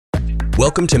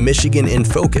Welcome to Michigan in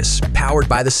Focus, powered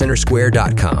by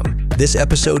thecentersquare.com. This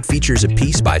episode features a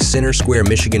piece by Center Square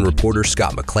Michigan reporter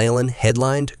Scott McClellan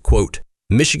headlined, quote,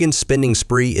 "Michigan's spending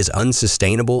spree is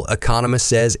unsustainable, Economist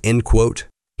says," end quote.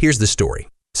 Here's the story.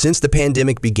 Since the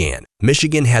pandemic began,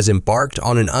 Michigan has embarked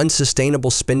on an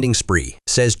unsustainable spending spree,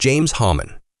 says James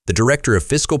Hauman, the director of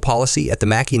fiscal policy at the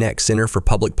Mackinac Center for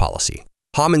Public Policy.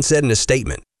 Hauman said in a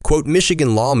statement, quote,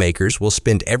 "Michigan lawmakers will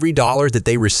spend every dollar that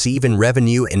they receive in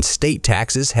revenue, and state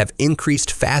taxes have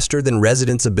increased faster than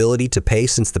residents' ability to pay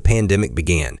since the pandemic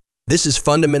began. This is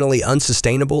fundamentally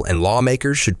unsustainable, and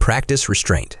lawmakers should practice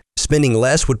restraint. Spending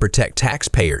less would protect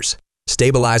taxpayers,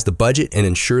 stabilize the budget, and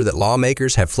ensure that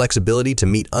lawmakers have flexibility to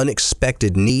meet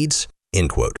unexpected needs," end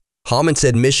quote. Hauman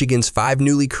said Michigan's 5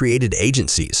 newly created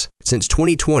agencies since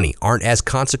 2020 aren't as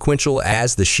consequential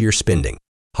as the sheer spending.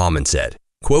 Hauman said,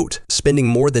 quote, "Spending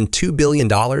more than $2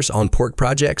 billion on pork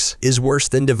projects is worse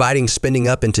than dividing spending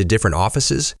up into different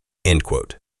offices," end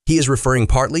quote. He is referring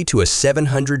partly to a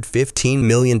 $715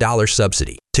 million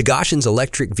subsidy to Goshen's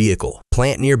electric vehicle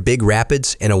plant near Big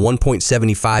Rapids and a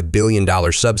 $1.75 billion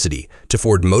subsidy to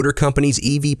Ford Motor Company's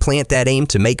EV plant that aim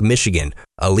to make Michigan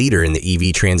a leader in the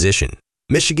EV transition.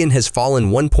 Michigan has fallen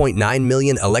 1.9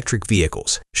 million electric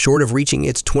vehicles, short of reaching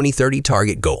its 2030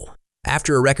 target goal.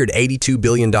 After a record $82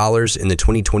 billion in the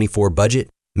 2024 budget,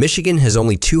 Michigan has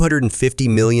only $250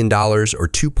 million or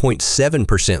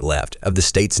 2.7% left of the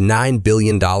state's $9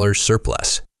 billion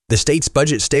surplus. The state's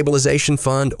Budget Stabilization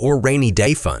Fund, or Rainy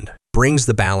Day Fund, brings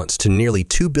the balance to nearly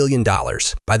 $2 billion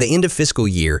by the end of fiscal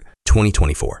year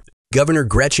 2024. Governor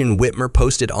Gretchen Whitmer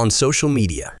posted on social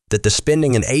media that the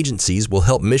spending and agencies will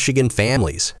help Michigan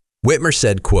families. Whitmer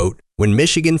said, quote, "When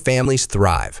Michigan families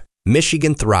thrive,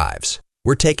 Michigan thrives.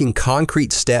 We're taking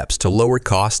concrete steps to lower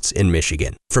costs in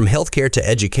Michigan. From healthcare to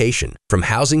education, from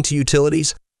housing to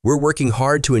utilities, we're working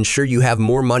hard to ensure you have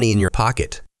more money in your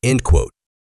pocket," end quote.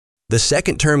 The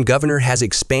second-term governor has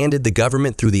expanded the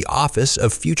government through the Office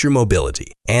of Future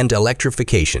Mobility and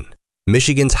Electrification,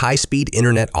 Michigan's High-Speed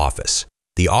Internet Office,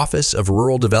 the Office of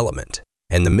Rural Development,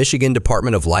 and the Michigan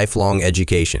Department of Lifelong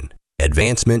Education,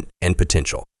 Advancement, and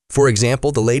Potential. For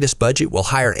example, the latest budget will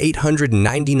hire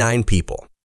 899 people.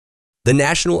 The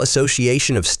National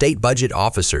Association of State Budget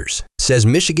Officers says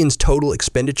Michigan's total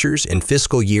expenditures in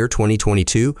fiscal year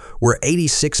 2022 were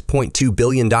 $86.2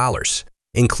 billion,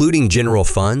 including general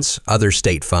funds, other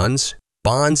state funds,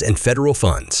 bonds, and federal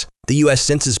funds. The U.S.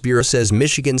 Census Bureau says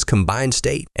Michigan's combined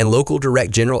state and local direct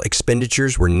general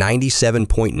expenditures were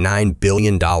 $97.9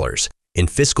 billion in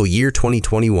fiscal year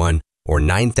 2021, or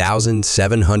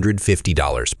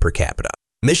 $9,750 per capita.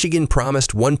 Michigan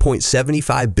promised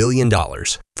 $1.75 billion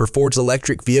for Ford's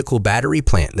electric vehicle battery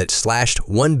plant that slashed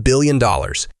 $1 billion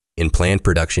in planned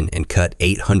production and cut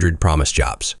 800 promised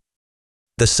jobs.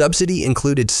 The subsidy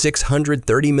included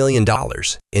 $630 million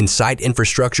in site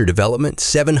infrastructure development,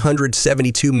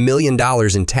 $772 million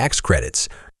in tax credits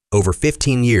over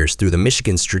 15 years through the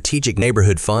Michigan Strategic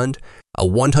Neighborhood Fund, a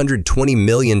 $120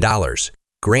 million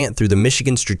grant through the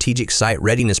Michigan Strategic Site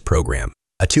Readiness Program,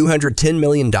 a $210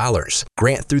 million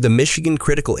grant through the Michigan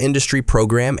Critical Industry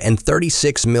Program, and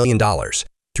 $36 million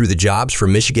through the Jobs for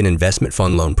Michigan Investment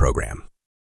Fund Loan Program.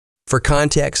 For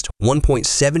context,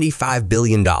 $1.75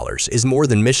 billion is more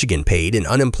than Michigan paid in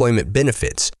unemployment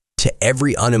benefits to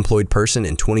every unemployed person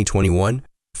in 2021,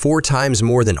 4 times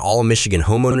more than all Michigan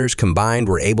homeowners combined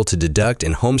were able to deduct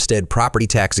in homestead property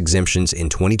tax exemptions in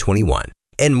 2021,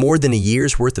 and more than a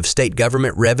year's worth of state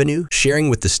government revenue sharing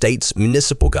with the state's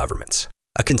municipal governments.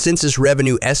 A consensus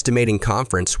revenue estimating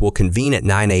conference will convene at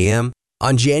 9 a.m.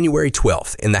 on January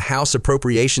 12th in the House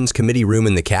Appropriations Committee room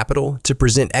in the Capitol to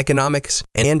present economics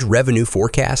and revenue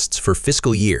forecasts for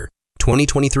fiscal year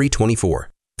 2023-24,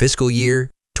 fiscal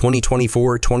year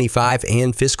 2024-25,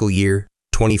 and fiscal year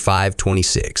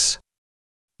 25-26.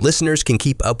 Listeners can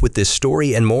keep up with this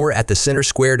story and more at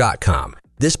thecentersquare.com.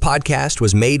 This podcast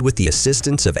was made with the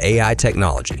assistance of AI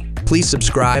technology. Please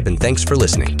subscribe, and thanks for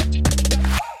listening.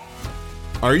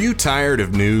 Are you tired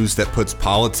of news that puts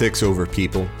politics over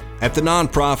people? At the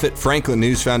nonprofit Franklin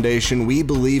News Foundation, we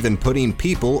believe in putting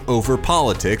people over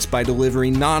politics by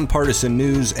delivering nonpartisan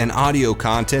news and audio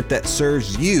content that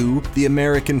serves you, the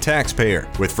American taxpayer.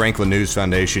 With Franklin News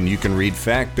Foundation, you can read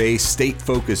fact-based,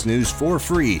 state-focused news for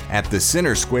free at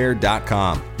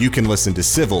thecentersquare.com. You can listen to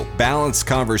civil, balanced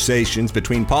conversations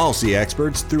between policy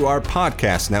experts through our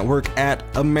podcast network at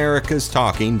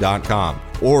americastalking.com.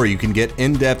 Or you can get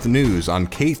in-depth news on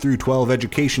K-12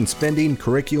 education spending,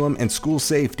 curriculum, and school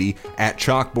safety at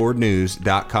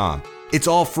chalkboardnews.com. It's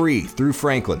all free through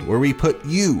Franklin, where we put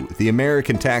you, the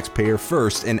American taxpayer,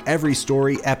 first in every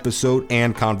story, episode,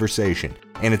 and conversation.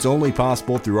 and it's only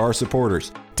possible through our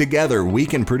supporters. Together, we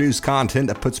can produce content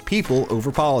that puts people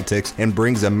over politics and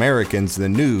brings Americans the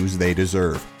news they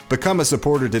deserve. Become a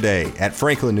supporter today at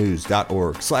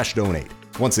franklinnews.org/donate.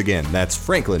 Once again, that's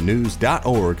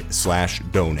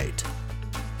franklinnews.org/donate.